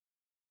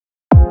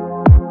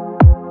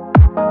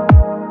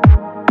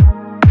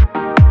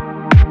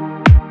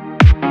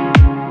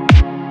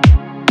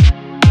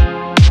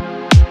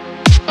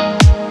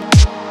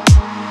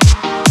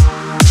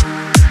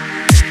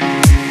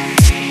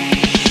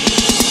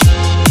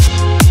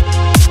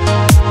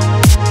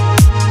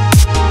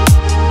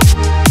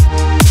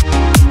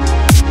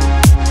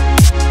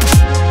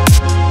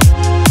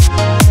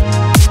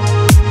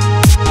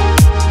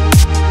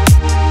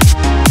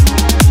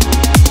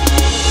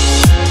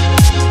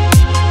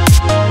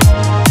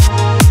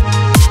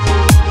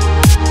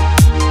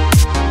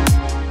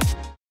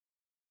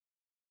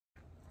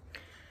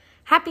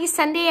Happy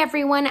Sunday,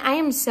 everyone. I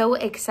am so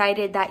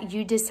excited that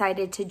you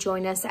decided to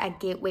join us at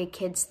Gateway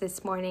Kids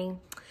this morning.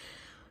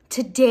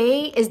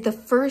 Today is the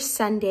first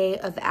Sunday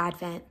of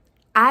Advent.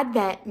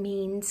 Advent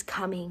means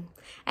coming.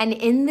 And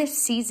in this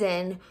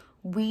season,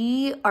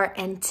 we are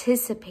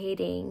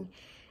anticipating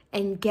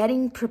and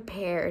getting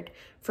prepared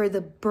for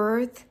the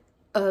birth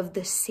of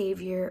the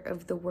Savior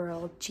of the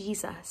world,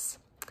 Jesus.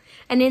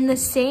 And in the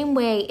same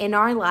way in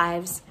our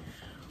lives,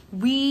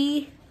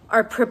 we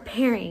are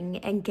preparing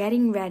and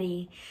getting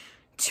ready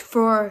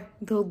for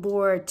the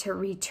Lord to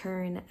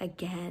return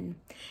again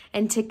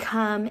and to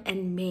come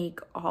and make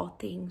all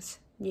things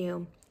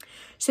new.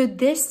 So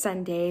this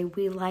Sunday,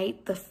 we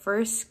light the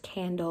first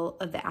candle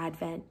of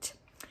Advent,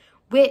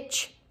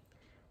 which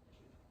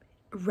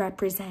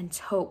represents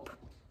hope.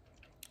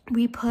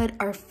 We put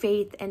our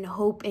faith and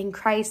hope in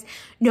Christ,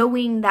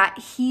 knowing that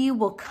He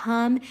will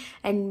come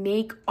and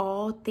make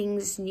all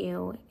things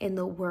new in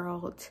the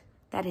world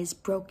that is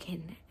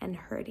broken and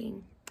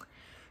hurting.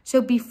 So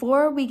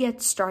before we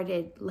get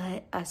started,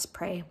 let us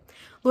pray.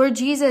 Lord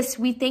Jesus,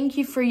 we thank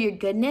you for your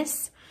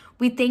goodness.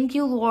 We thank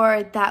you,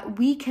 Lord, that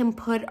we can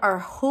put our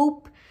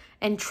hope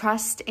and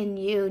trust in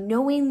you,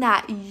 knowing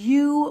that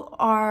you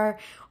are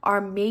our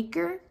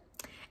maker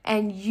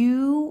and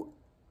you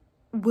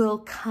will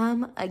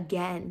come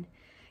again,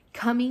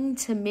 coming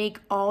to make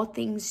all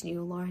things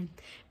new, Lord.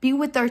 Be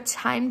with our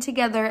time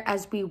together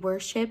as we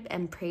worship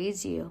and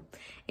praise you.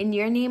 In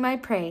your name I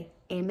pray,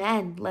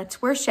 amen. Let's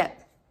worship.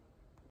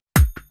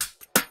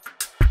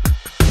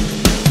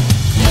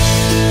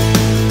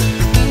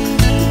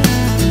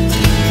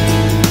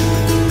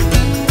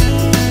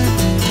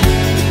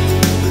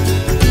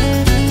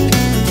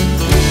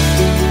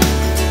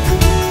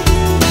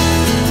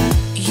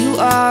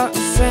 Are a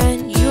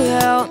friend, you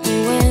help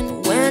me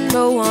win when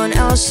no one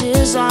else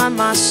is on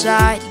my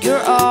side.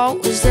 You're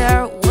always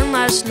there when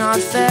life's not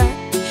fair,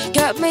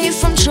 kept me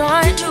from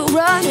trying to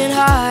run and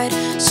hide.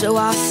 So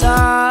I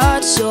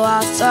thought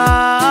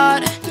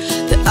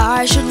that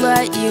I should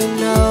let you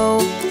know,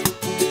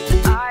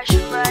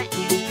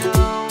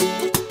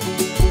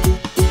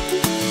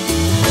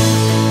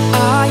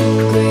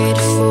 I'm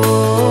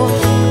grateful,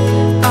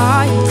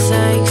 I'm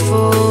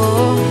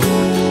thankful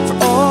for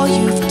all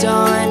you've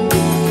done.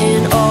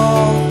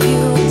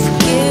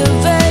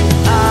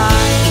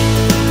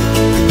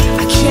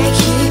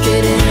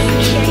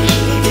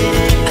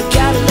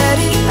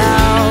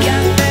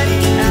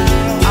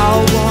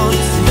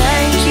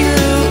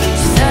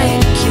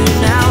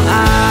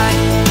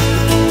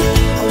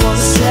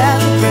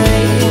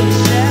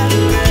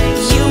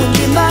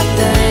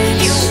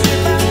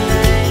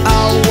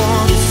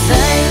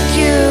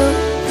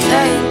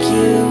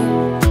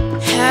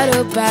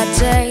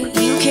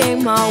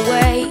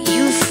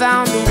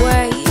 Found a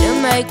way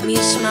to make me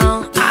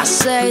smile. I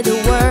say the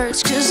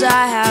words 'cause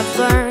I have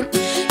learned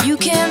you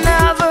can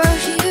never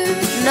hear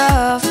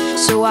enough.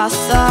 So I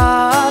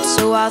thought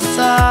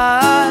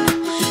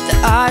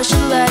that I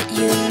should let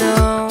you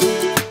know,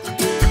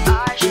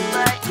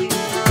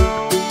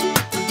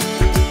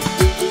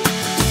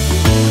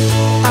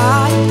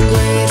 I'm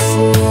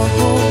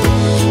grateful,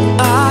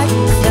 I'm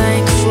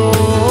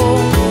thankful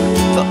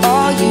for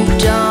all you've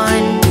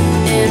done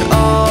and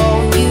all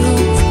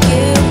you've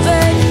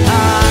given.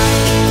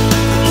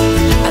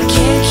 I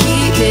can't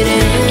keep it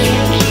in,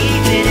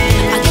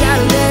 I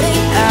gotta let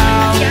it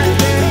out.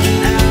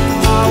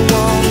 I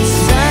wanna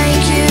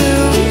thank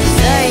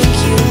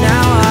you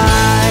now.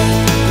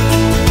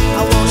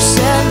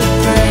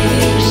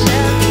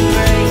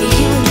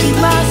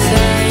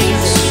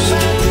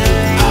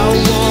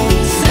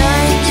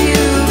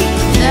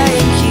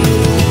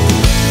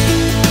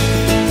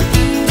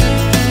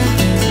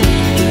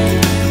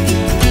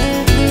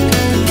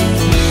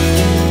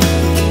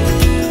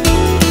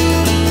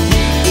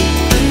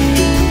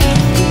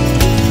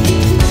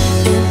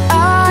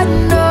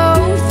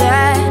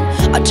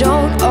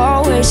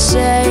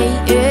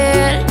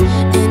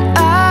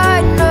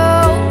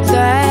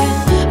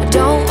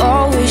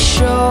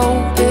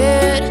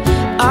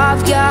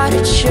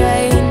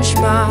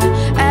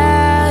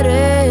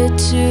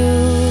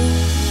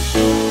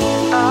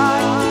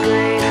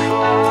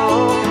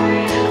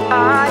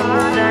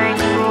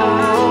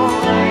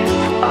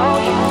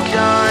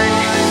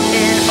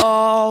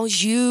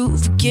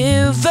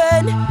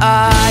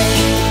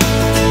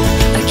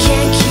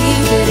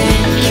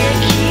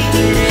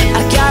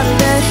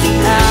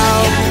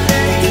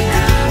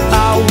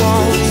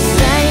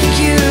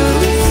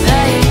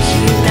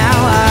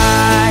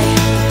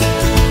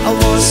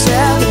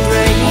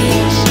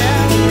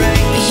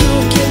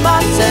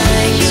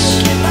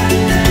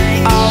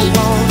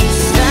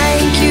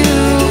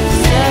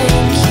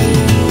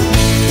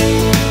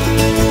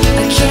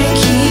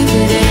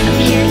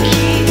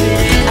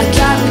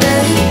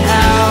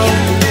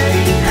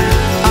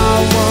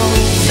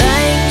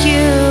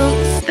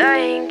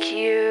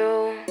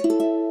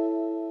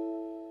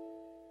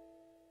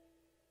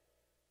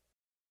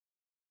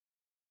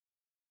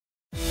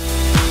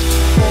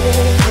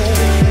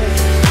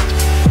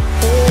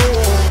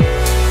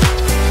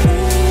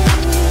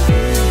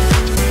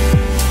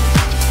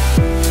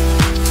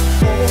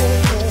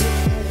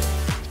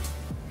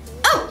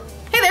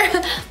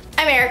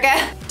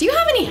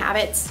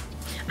 habits.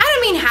 I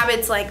don't mean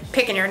habits like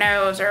picking your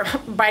nose or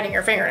biting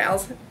your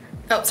fingernails.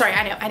 Oh, sorry,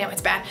 I know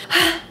it's bad.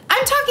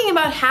 I'm talking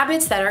about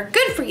habits that are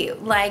good for you,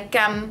 like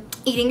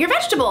eating your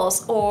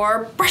vegetables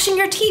or brushing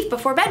your teeth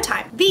before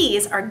bedtime.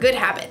 These are good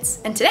habits.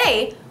 And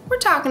today, we're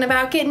talking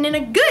about getting in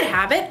a good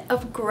habit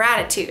of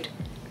gratitude.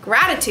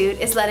 Gratitude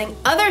is letting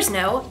others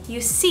know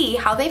you see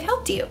how they've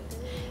helped you.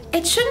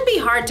 It shouldn't be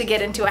hard to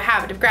get into a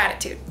habit of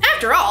gratitude.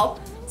 After all,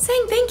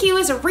 saying thank you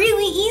is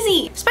really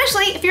easy,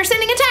 especially if you're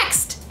sending a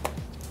text.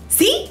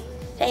 See?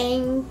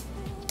 Thank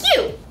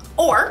you.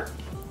 Or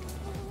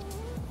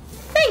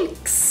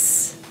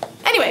thanks.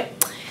 Anyway,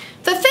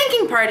 the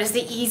thinking part is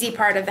the easy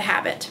part of the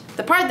habit.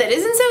 The part that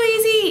isn't so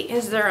easy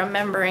is the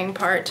remembering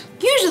part.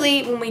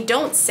 Usually when we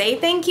don't say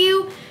thank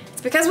you,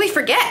 it's because we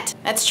forget.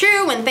 That's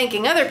true when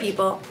thanking other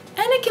people,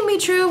 and it can be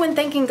true when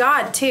thanking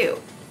God too.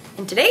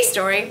 In today's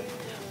story,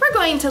 we're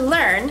going to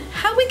learn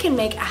how we can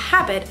make a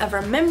habit of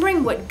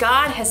remembering what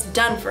God has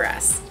done for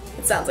us.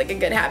 It sounds like a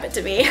good habit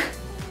to me.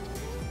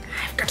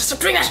 I've got to stop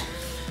doing it.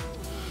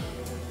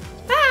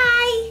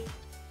 Bye.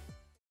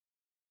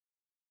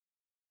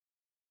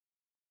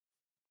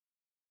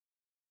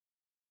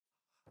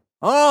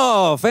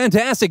 Oh,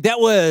 fantastic.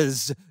 That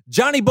was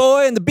Johnny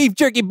Boy and the Beef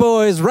Jerky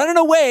Boys running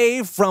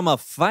away from a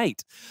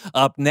fight.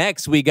 Up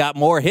next, we got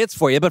more hits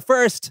for you. But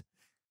first,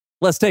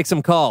 let's take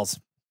some calls.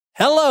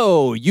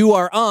 Hello, you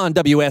are on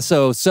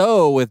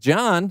WSO with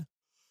John.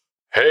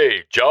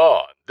 Hey,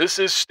 John, this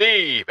is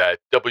Steve at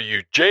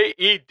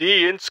WJED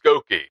in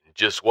Skokie.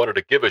 Just wanted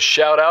to give a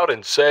shout out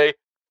and say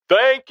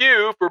thank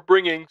you for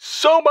bringing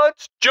so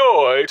much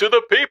joy to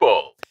the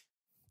people.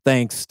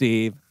 Thanks,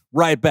 Steve.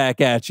 Right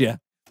back at you.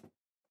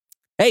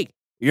 Hey,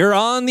 you're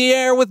on the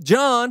air with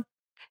John.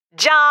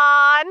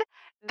 John,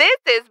 this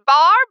is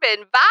Barb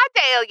and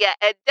Vidalia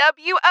at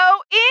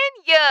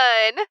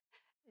WON.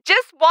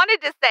 Just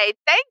wanted to say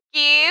thank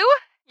you.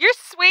 You're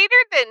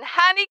sweeter than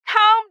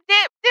honeycomb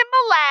dipped in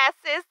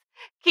molasses.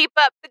 Keep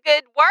up the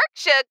good work,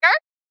 sugar.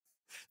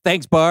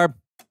 Thanks, Barb.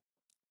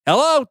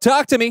 Hello,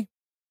 talk to me.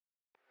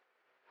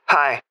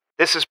 Hi,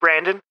 this is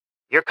Brandon,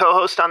 your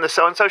co-host on the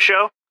So-and-So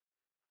Show.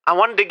 I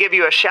wanted to give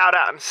you a shout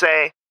out and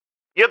say,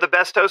 you're the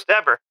best host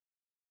ever.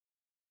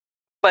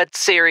 But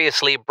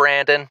seriously,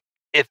 Brandon,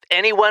 if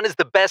anyone is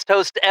the best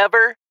host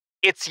ever,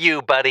 it's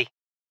you, buddy.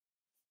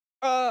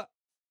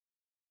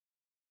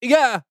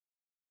 Yeah.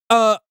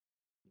 How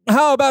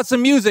about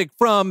some music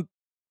from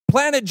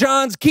Planet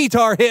John's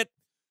Keytar hit,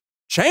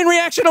 Chain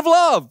Reaction of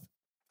Love?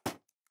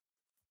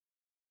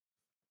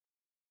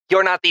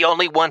 You're not the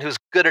only one who's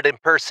good at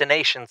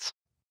impersonations.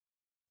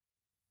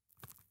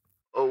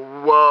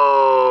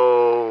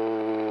 Whoa.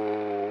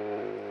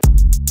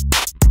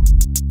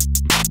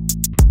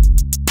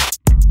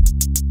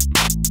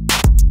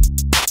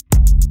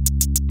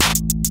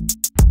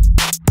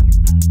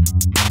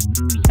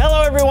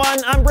 Hello,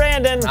 everyone. I'm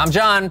Brandon. I'm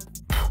John.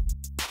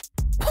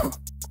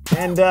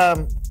 And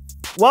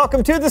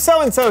welcome to the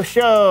So-and-So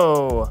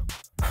Show.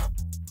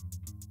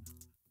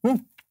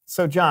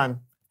 So,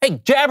 John. Hey,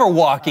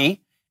 Jabberwocky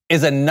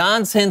is a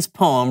nonsense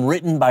poem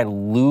written by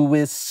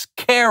Lewis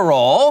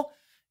Carroll,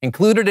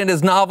 included in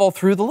his novel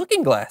Through the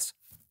Looking Glass.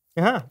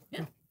 Yeah.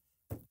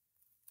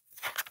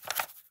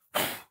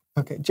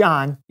 Okay,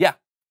 John. Yeah.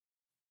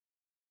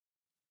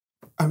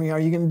 I mean, are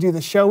you going to do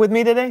the show with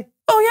me today?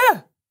 Oh,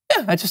 yeah.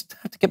 Yeah, I just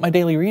have to get my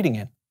daily reading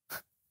in.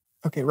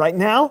 Okay, right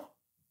now?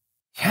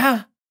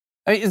 Yeah.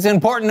 I mean, it's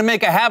important to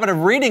make a habit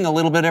of reading a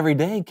little bit every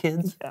day,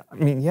 kids. Yeah, I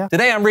mean, yeah.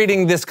 Today I'm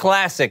reading this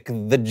classic,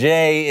 The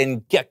Jay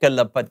in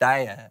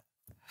Kekalapadaya.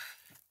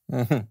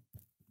 Do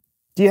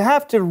you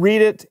have to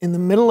read it in the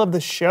middle of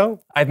the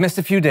show? I've missed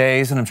a few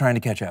days and I'm trying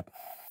to catch up.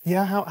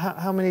 Yeah,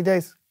 how many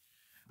days?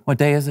 What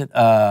day is it?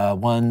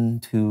 1,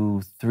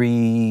 2, 3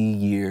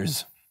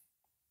 years.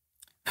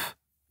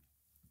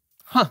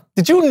 Huh.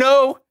 Did you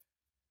know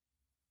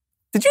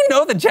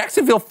that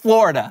Jacksonville,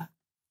 Florida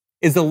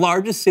is the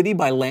largest city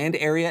by land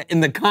area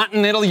in the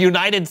continental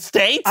United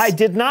States? I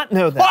did not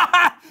know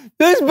that.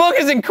 This book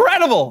is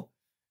incredible.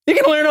 You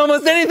can learn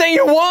almost anything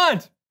you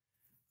want,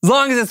 as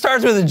long as it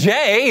starts with a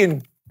J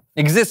and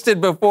existed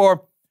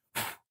before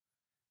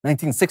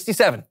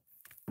 1967.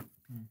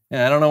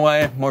 Yeah, I don't know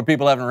why more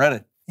people haven't read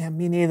it. Yeah,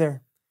 me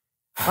neither.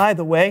 By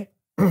the way,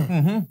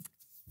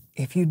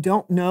 if you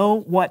don't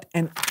know what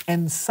an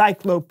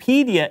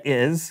encyclopedia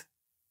is,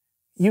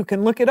 you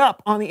can look it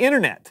up on the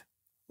internet,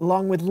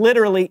 along with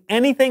literally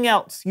anything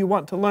else you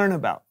want to learn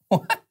about.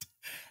 What?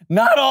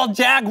 Not all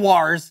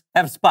jaguars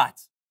have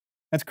spots.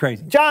 That's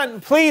crazy. John,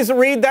 please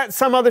read that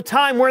some other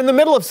time. We're in the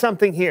middle of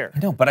something here. I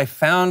know, but I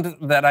found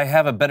that I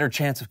have a better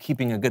chance of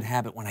keeping a good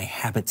habit when I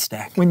habit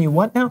stack. When you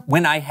what now?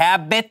 When I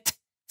habit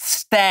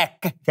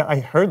stack. Yeah,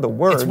 I heard the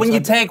words. It's when you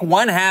take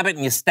one habit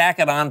and you stack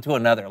it onto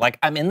another. Like,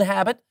 I'm in the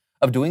habit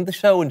of doing the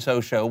So-and-So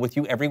Show with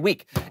you every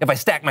week. If I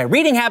stack my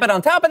reading habit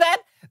on top of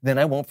that, then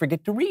I won't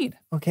forget to read.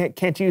 Okay,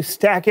 can't you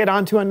stack it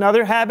onto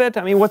another habit?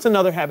 I mean, what's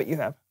another habit you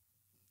have?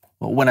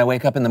 Well, when I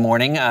wake up in the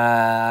morning,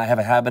 I have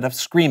a habit of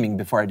screaming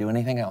before I do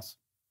anything else.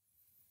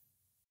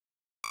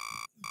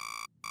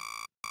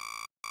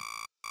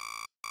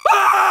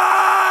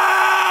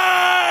 Ah!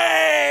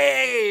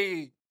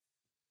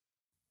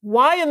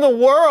 Why in the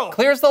world?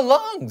 Clears the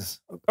lungs.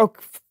 Oh,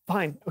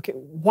 fine. Okay.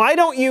 Why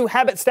don't you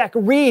habit stack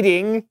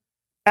reading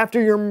after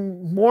your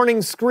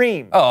morning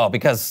scream? Oh,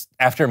 because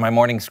after my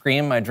morning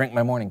scream, I drink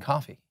my morning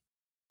coffee.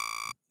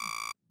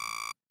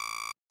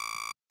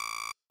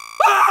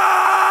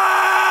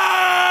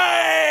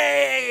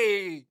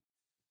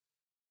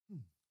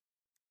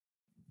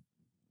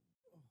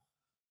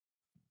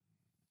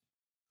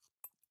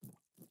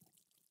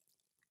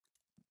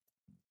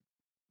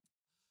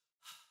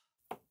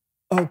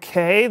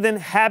 Okay, then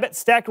habit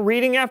stack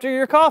reading after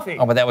your coffee.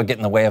 Oh, but that would get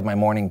in the way of my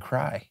morning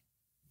cry.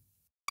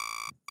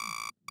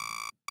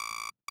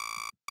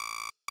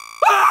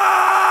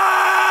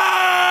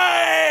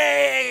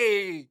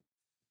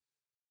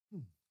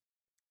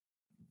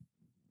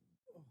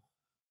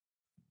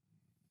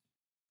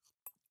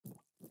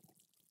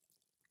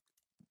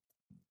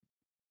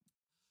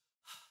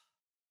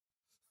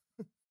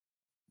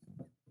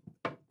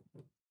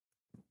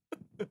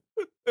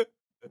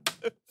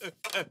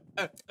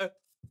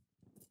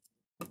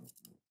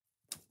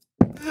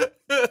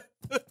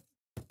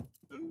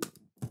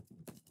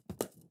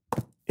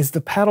 Is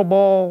the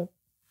paddleball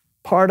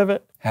part of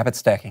it? Habit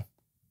stacking.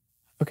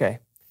 Okay.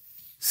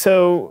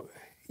 So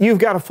you've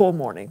got a full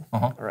morning.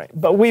 All right.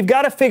 But we've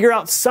got to figure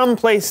out some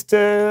place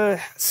to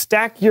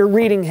stack your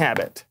reading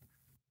habit.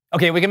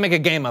 Okay, we can make a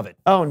game of it.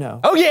 Oh,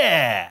 no. Oh,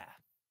 yeah!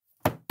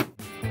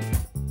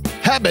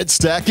 Habit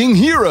Stacking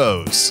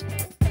Heroes.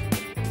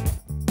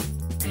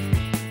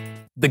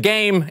 The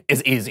game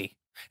is easy.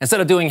 Instead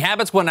of doing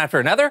habits one after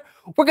another,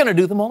 we're gonna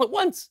do them all at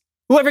once.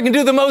 Whoever can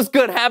do the most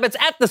good habits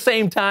at the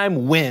same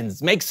time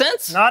wins. Make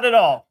sense? Not at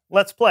all.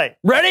 Let's play.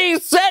 Ready,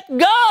 set,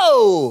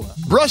 go!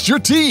 Brush your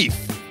teeth.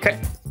 Okay.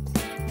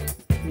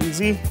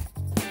 Easy.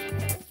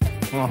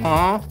 Look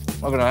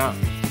at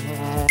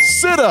that.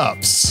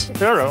 Sit-ups.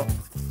 Zero.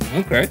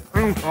 Okay.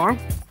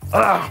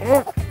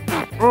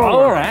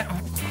 All right.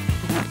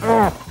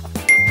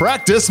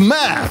 Practice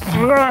math.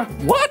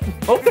 What?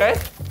 Okay.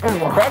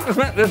 Practice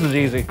math. This is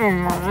easy.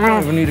 I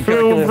don't even need a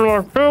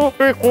calculator.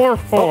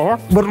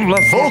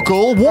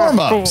 Vocal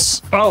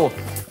warm-ups. Oh.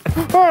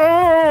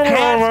 Cats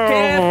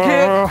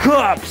can't kick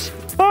cups.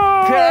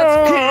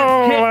 Cats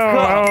can't kick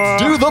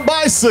cups. Do the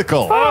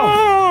bicycle.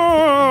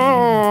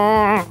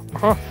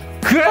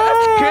 Cats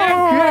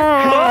can't kick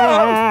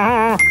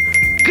cups.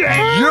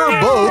 You're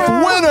both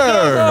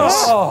winners.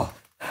 Oh.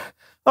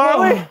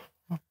 Really?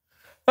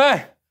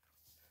 Hey,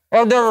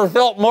 I've never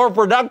felt more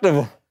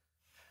productive.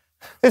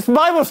 It's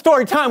Bible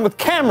story time with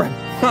Cameron.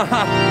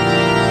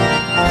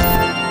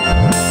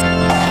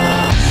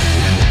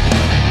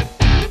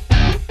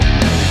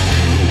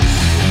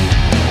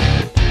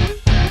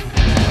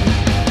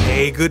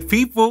 Hey, good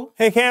people.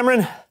 Hey,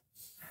 Cameron.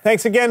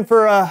 Thanks again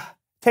for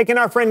taking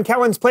our friend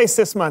Kellen's place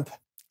this month.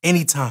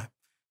 Anytime.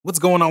 What's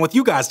going on with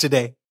you guys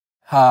today?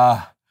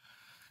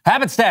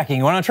 Habit stacking.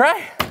 You want to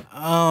try?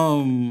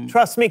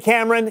 Trust me,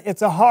 Cameron,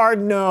 it's a hard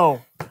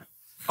no.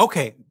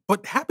 Okay,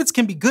 but habits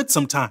can be good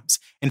sometimes.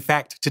 In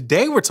fact,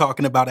 today we're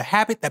talking about a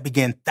habit that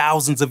began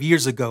thousands of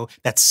years ago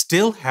that's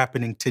still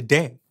happening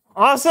today.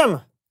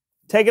 Awesome.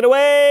 Take it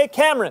away,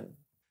 Cameron.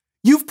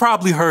 You've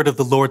probably heard of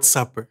the Lord's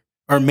Supper,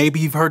 or maybe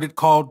you've heard it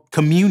called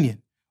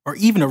communion, or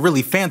even a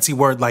really fancy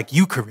word like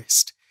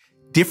Eucharist.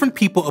 Different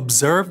people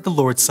observe the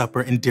Lord's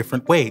Supper in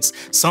different ways,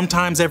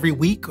 sometimes every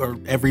week or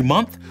every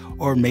month,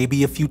 or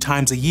maybe a few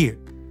times a year.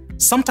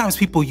 Sometimes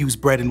people use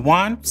bread and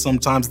wine,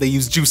 sometimes they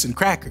use juice and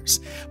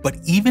crackers. But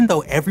even though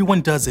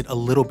everyone does it a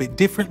little bit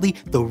differently,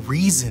 the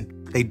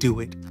reason they do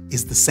it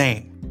is the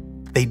same.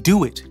 They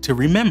do it to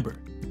remember.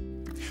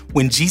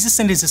 When Jesus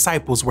and his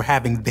disciples were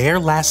having their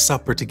Last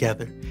Supper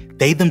together,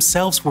 they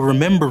themselves were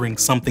remembering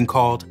something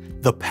called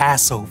the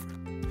Passover.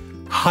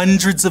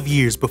 Hundreds of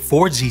years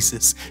before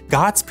Jesus,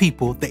 God's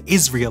people, the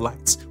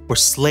Israelites, were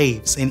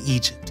slaves in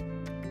Egypt.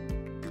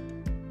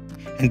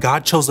 And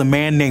God chose a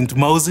man named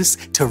Moses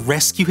to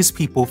rescue his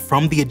people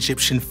from the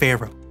Egyptian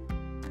Pharaoh.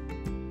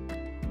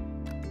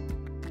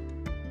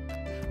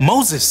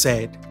 Moses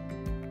said,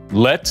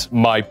 "Let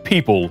my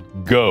people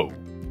go."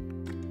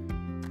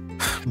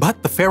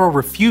 But the Pharaoh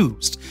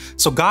refused,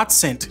 so God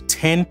sent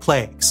 10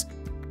 plagues.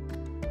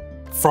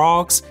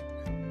 Frogs,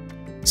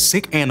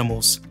 sick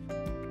animals,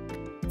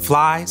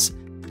 flies.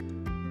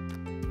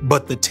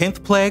 But the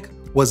 10th plague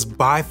was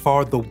by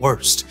far the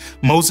worst.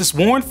 Moses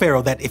warned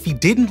Pharaoh that if he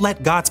didn't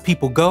let God's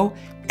people go,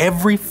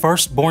 every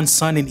firstborn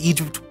son in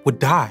Egypt would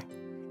die,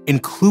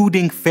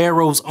 including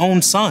Pharaoh's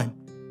own son.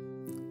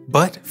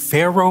 But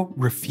Pharaoh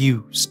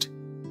refused.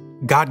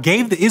 God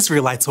gave the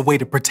Israelites a way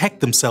to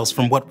protect themselves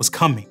from what was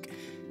coming.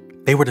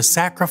 They were to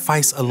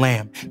sacrifice a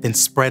lamb, then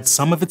spread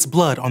some of its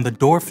blood on the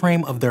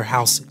doorframe of their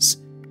houses.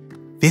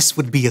 This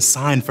would be a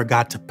sign for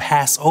God to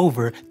pass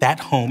over that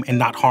home and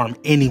not harm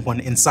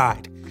anyone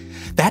inside.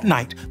 That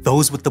night,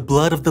 those with the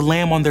blood of the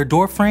lamb on their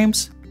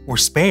doorframes were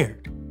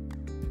spared.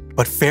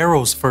 But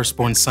Pharaoh's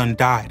firstborn son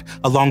died,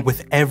 along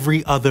with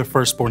every other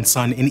firstborn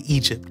son in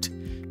Egypt.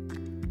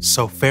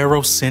 So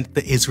Pharaoh sent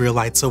the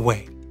Israelites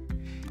away.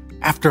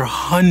 After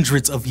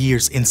hundreds of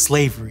years in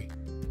slavery,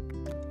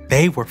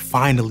 they were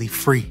finally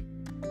free.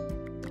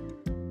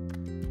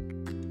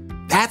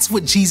 That's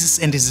what Jesus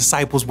and his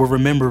disciples were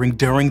remembering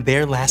during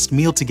their last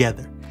meal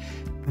together.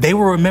 They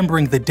were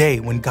remembering the day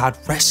when God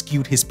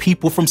rescued his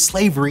people from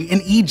slavery in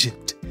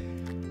Egypt.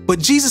 But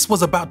Jesus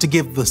was about to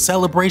give the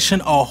celebration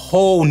a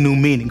whole new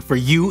meaning for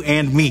you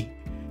and me.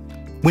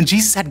 When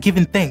Jesus had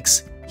given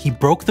thanks, he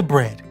broke the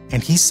bread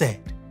and he said,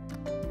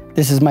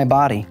 "This is my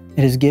body.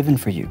 It is given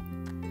for you.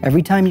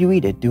 Every time you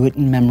eat it, do it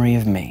in memory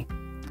of me."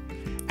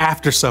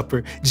 After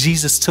supper,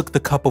 Jesus took the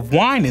cup of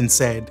wine and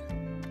said,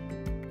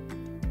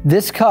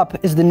 "This cup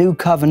is the new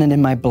covenant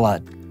in my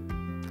blood.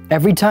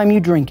 Every time you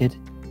drink it,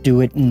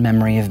 do it in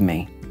memory of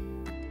me."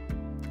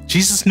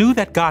 Jesus knew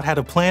that God had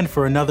a plan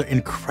for another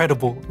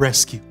incredible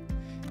rescue.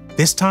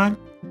 This time,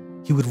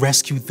 he would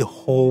rescue the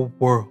whole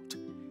world.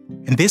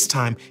 And this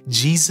time,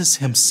 Jesus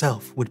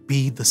himself would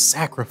be the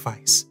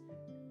sacrifice.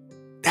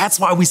 That's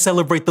why we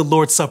celebrate the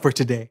Lord's Supper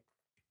today.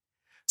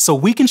 So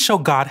we can show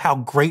God how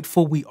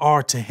grateful we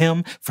are to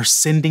him for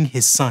sending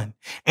his son,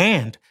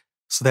 and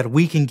so that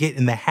we can get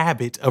in the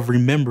habit of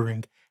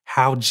remembering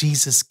how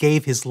Jesus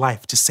gave his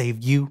life to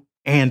save you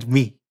and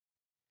me.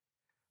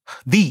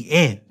 The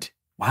end.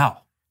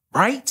 Wow.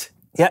 Right?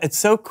 Yeah, it's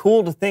so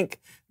cool to think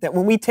that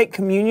when we take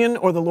communion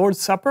or the Lord's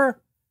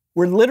Supper,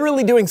 we're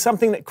literally doing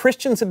something that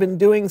Christians have been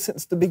doing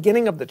since the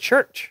beginning of the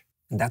church.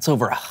 And that's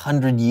over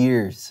 100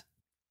 years.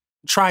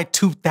 Try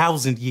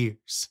 2,000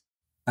 years.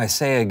 I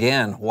say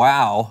again,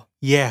 wow.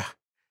 Yeah.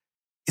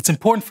 It's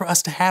important for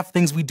us to have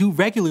things we do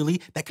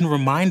regularly that can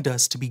remind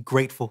us to be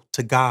grateful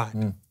to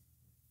God.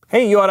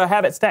 Hey, you ought to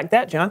have it stack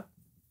that, John.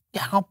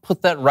 Yeah, I'll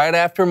put that right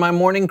after my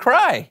morning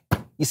cry.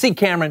 You see,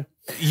 Cameron?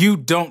 You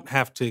don't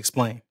have to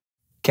explain.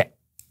 Okay.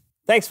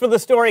 Thanks for the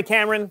story,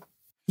 Cameron.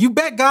 You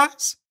bet,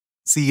 guys.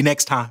 See you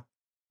next time.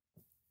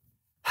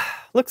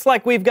 Looks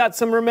like we've got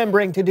some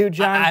remembering to do,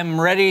 John. I'm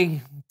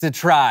ready to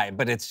try,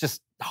 but it's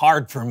just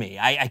hard for me.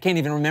 I can't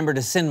even remember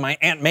to send my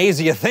Aunt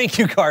Maisie a thank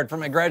you card for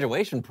my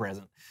graduation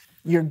present.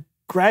 Your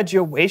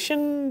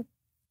graduation?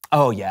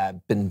 Oh, yeah,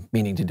 I've been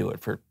meaning to do it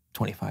for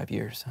 25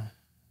 years.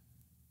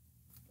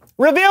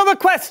 Reveal the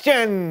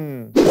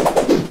question!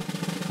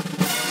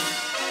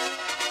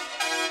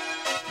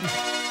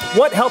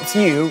 What helps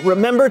you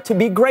remember to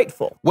be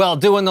grateful? Well,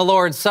 doing the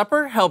Lord's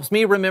Supper helps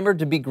me remember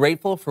to be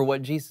grateful for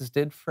what Jesus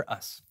did for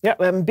us. Yeah,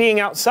 and being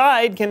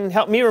outside can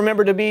help me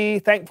remember to be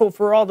thankful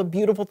for all the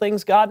beautiful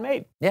things God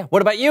made. Yeah,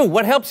 what about you?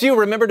 What helps you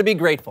remember to be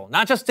grateful?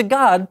 Not just to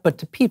God, but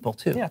to people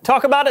too. Yeah,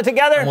 talk about it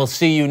together. And we'll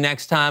see you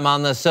next time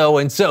on the So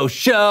and So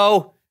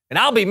Show. And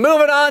I'll be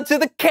moving on to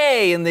the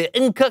K in the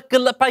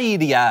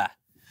Encyclopedia.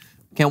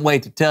 Can't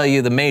wait to tell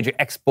you the major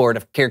export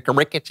of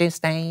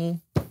Kirkarikachistain.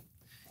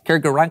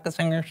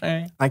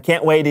 I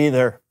can't wait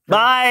either.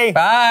 Bye.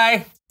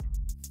 Bye.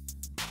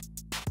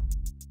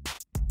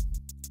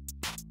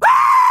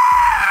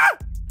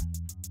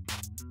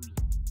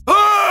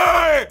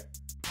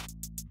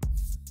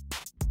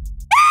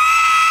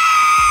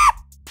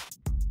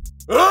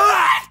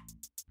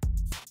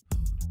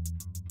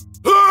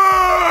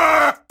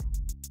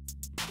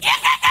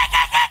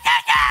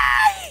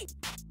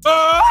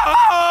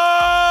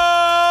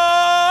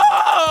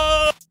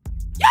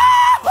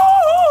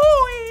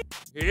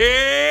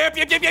 Hey!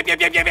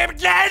 Yep, Jenny!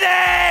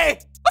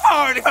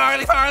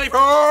 Farley!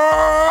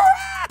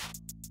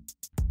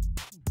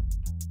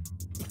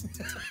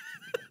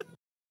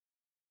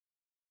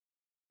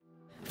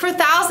 For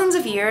thousands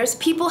of years,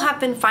 people have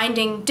been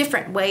finding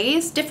different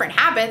ways, different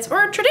habits,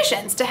 or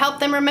traditions to help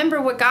them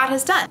remember what God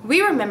has done.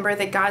 We remember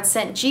that God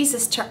sent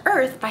Jesus to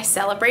earth by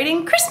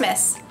celebrating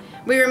Christmas.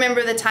 We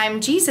remember the time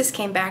Jesus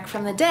came back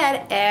from the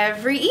dead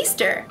every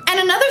Easter. And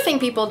another thing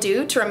people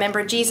do to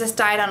remember Jesus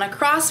died on a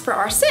cross for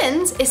our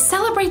sins is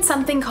celebrate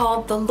something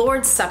called the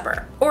Lord's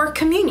Supper, or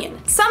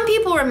communion. Some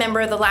people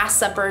remember the Last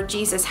Supper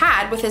Jesus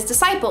had with his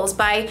disciples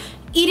by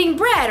eating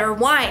bread or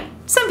wine.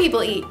 Some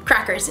people eat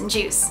crackers and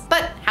juice.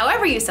 But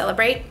however you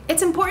celebrate,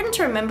 it's important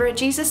to remember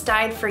Jesus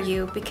died for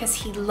you because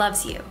he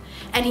loves you,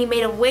 and he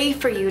made a way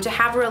for you to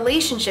have a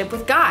relationship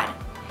with God.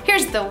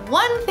 Here's the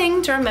one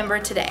thing to remember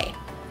today.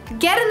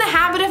 Get in the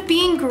habit of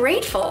being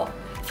grateful.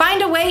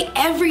 Find a way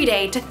every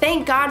day to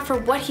thank God for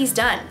what he's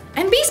done.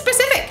 And be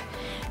specific.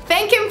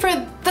 Thank him for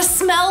the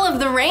smell of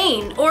the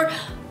rain, or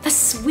the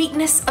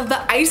sweetness of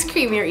the ice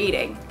cream you're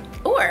eating,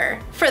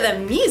 or for the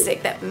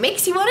music that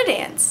makes you want to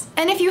dance.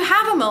 And if you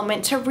have a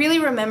moment to really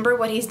remember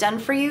what he's done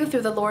for you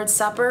through the Lord's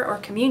Supper or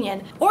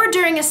communion, or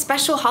during a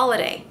special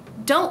holiday,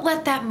 don't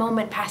let that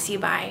moment pass you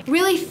by.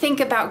 Really think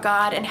about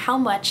God and how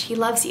much he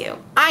loves you.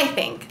 I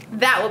think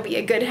that will be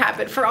a good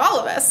habit for all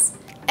of us.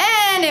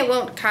 And it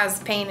won't cause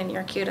pain in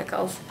your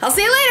cuticles. I'll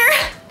see you later.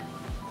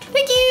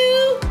 Thank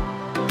you.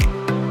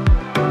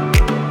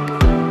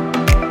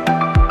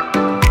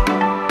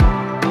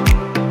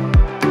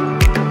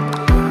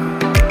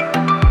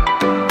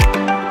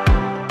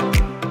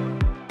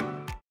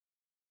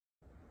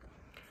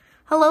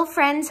 Hello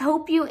friends,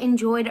 hope you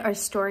enjoyed our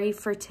story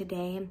for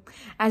today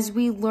as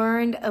we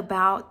learned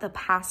about the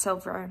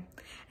Passover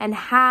and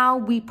how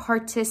we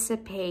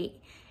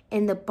participate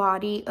in the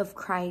body of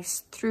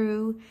Christ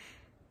through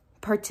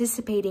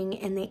participating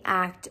in the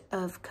act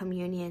of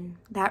communion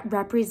that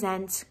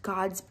represents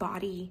God's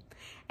body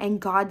and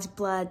God's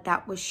blood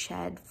that was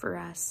shed for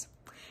us.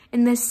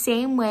 In the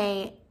same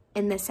way,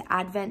 in this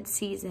Advent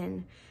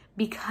season,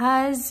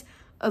 because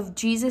of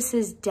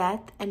Jesus'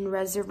 death and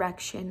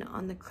resurrection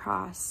on the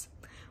cross,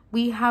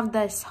 we have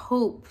this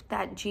hope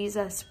that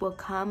Jesus will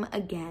come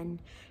again,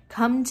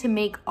 come to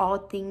make all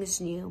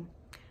things new,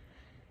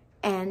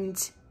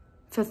 and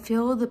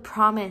fulfill the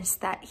promise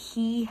that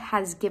he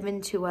has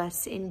given to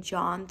us in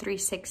John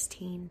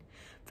 3:16.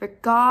 For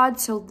God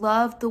so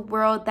loved the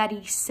world that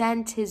he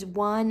sent his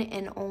one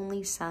and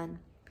only Son,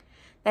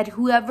 that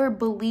whoever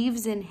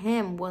believes in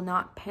him will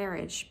not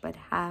perish but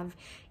have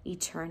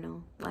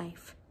eternal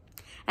life.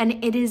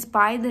 And it is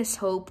by this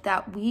hope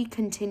that we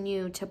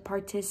continue to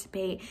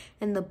participate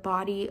in the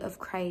body of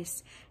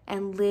Christ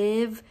and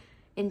live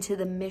into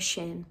the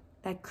mission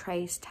that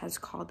Christ has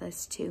called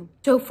us to.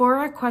 So for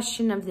our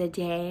question of the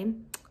day,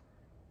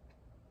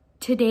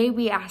 today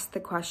we ask the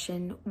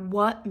question,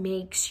 what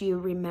makes you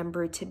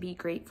remember to be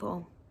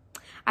grateful?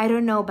 I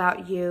don't know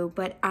about you,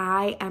 but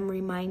I am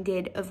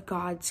reminded of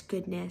God's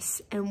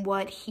goodness and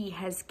what he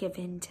has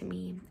given to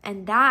me.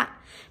 And that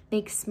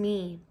makes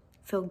me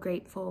feel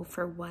grateful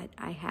for what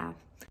I have.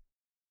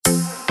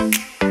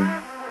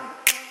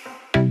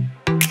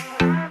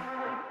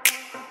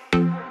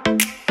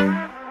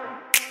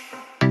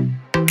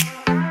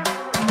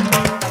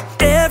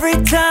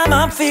 Every time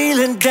I'm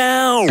feeling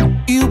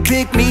down, you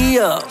pick me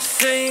up.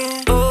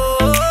 Sing, oh.